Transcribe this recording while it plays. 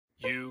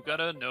You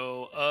gotta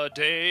know a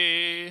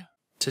day.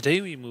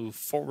 Today we move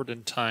forward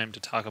in time to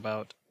talk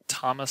about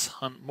Thomas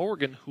Hunt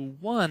Morgan, who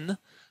won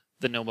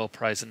the Nobel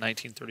Prize in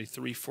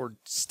 1933 for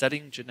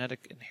studying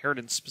genetic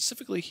inheritance.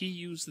 Specifically, he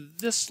used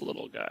this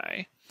little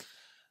guy,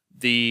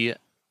 the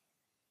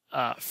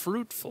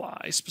fruit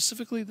fly,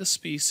 specifically the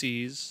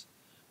species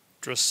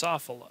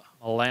Drosophila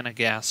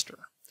melanogaster.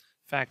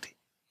 In fact,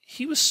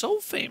 he was so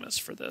famous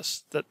for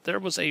this that there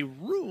was a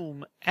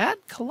room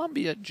at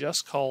Columbia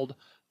just called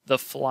the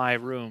Fly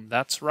Room.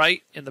 That's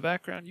right, in the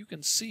background you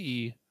can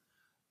see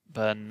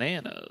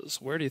bananas.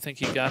 Where do you think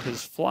he got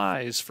his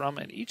flies from?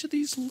 And each of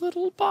these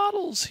little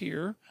bottles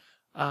here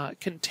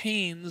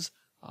contains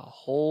a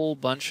whole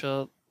bunch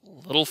of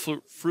little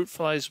fruit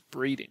flies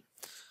breeding.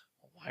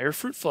 Why are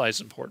fruit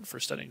flies important for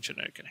studying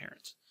genetic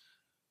inheritance?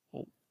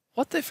 Well,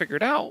 what they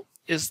figured out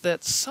is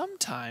that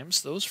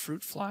sometimes those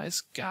fruit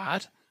flies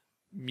got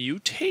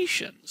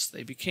mutations.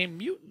 They became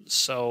mutants.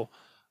 So,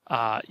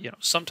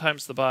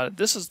 sometimes the body,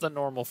 this is the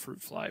normal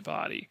fruit fly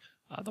body,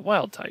 the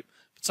wild type,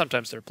 but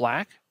sometimes they're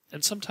black,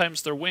 and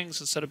sometimes their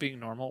wings, instead of being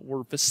normal,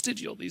 were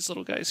vestigial, these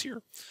little guys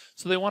here.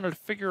 So they wanted to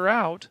figure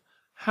out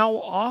how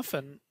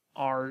often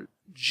are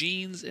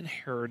genes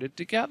inherited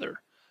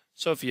together.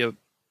 So if you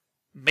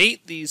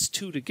mate these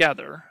two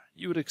together,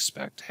 you would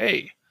expect,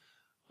 hey,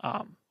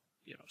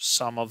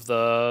 some of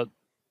the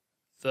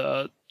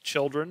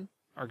children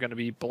are going to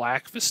be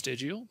black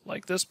vestigial,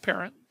 like this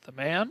parent, the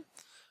man.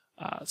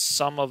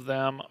 Some of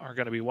them are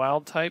going to be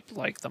wild type,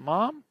 like the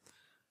mom.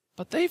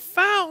 But they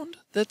found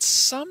that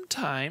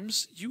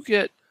sometimes you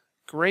get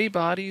gray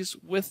bodies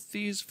with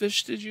these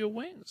vestigial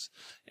wings.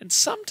 And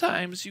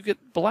sometimes you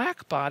get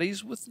black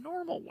bodies with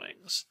normal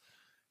wings.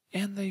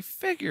 And they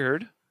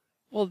figured,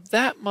 well,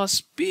 that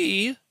must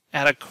be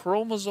at a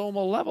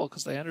chromosomal level,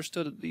 because they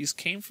understood that these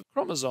came from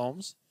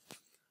chromosomes,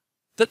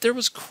 that there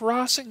was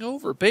crossing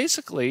over.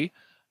 Basically,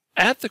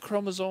 at the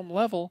chromosome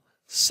level,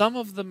 some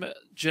of the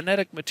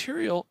genetic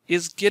material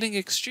is getting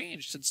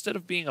exchanged. Instead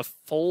of being a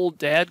full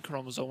dad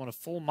chromosome and a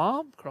full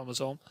mom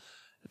chromosome,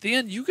 at the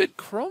end you get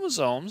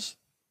chromosomes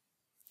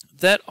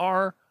that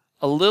are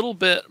a little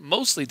bit,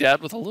 mostly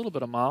dad with a little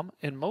bit of mom,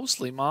 and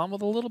mostly mom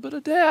with a little bit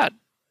of dad.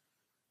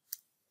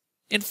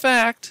 In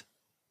fact,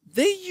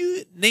 they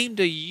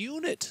named a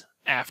unit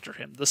after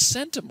him, the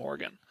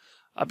centimorgan,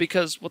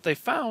 because what they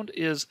found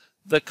is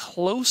the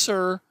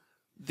closer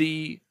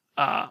the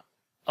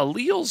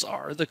alleles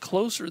are, the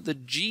closer the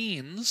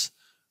genes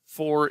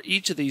for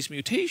each of these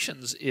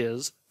mutations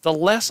is, the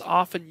less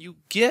often you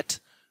get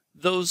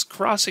those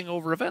crossing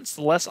over events,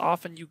 the less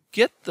often you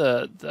get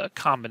the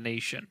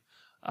combination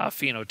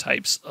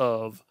phenotypes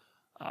of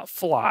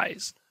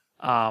flies.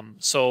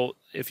 So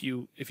if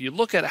you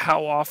look at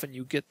how often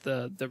you get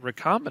the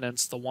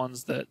recombinants, the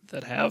ones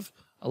that have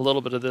a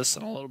little bit of this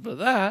and a little bit of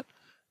that,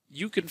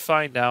 you can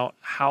find out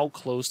how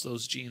close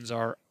those genes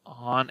are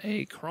on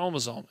a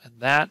chromosome. And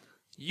that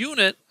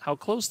unit, how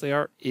close they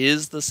are,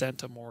 is the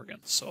centimorgan.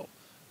 So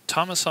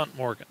Thomas Hunt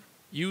Morgan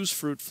used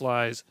fruit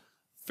flies,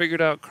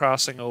 figured out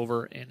crossing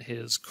over in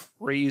his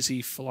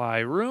crazy fly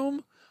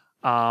room,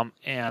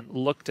 and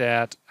looked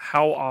at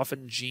how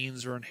often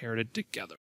genes are inherited together.